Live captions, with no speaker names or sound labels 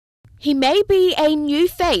He may be a new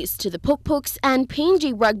face to the Pukpuks and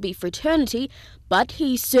PNG rugby fraternity, but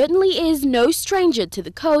he certainly is no stranger to the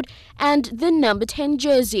code and the number 10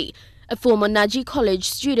 jersey. A former Naji College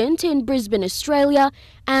student in Brisbane, Australia,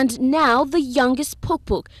 and now the youngest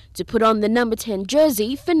Pukpuk to put on the number 10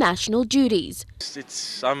 jersey for national duties.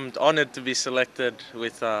 I'm honoured to be selected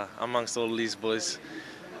with amongst all these boys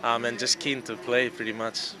and just keen to play pretty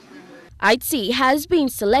much. Aitsi has been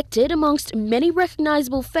selected amongst many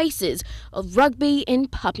recognisable faces of rugby in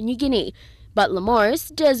Papua New Guinea, Butler Morris,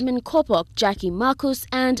 Desmond Kopok, Jackie Marcus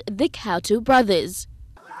and the Kautu brothers.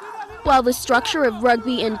 While the structure of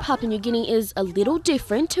rugby in Papua New Guinea is a little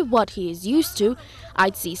different to what he is used to,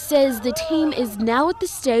 Aitsi says the team is now at the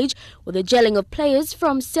stage where the gelling of players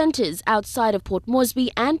from centres outside of Port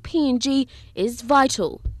Moresby and PNG is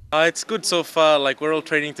vital. It's good so far, like we're all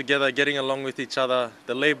training together, getting along with each other.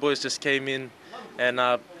 The Lay boys just came in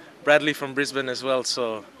and Bradley from Brisbane as well,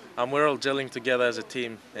 so we're all gelling together as a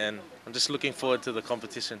team and I'm just looking forward to the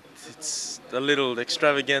competition. It's a little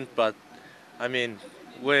extravagant, but I mean,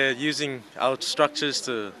 we're using our structures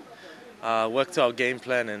to work to our game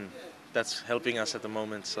plan and that's helping us at the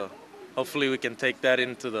moment, so hopefully we can take that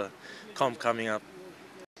into the comp coming up.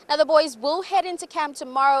 Now the boys will head into camp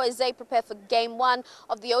tomorrow as they prepare for Game 1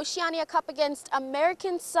 of the Oceania Cup against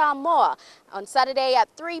American Samoa on Saturday at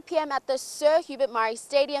 3 p.m. at the Sir Hubert Murray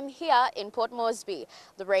Stadium here in Port Moresby.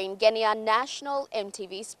 Lorraine Genia, National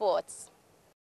MTV Sports.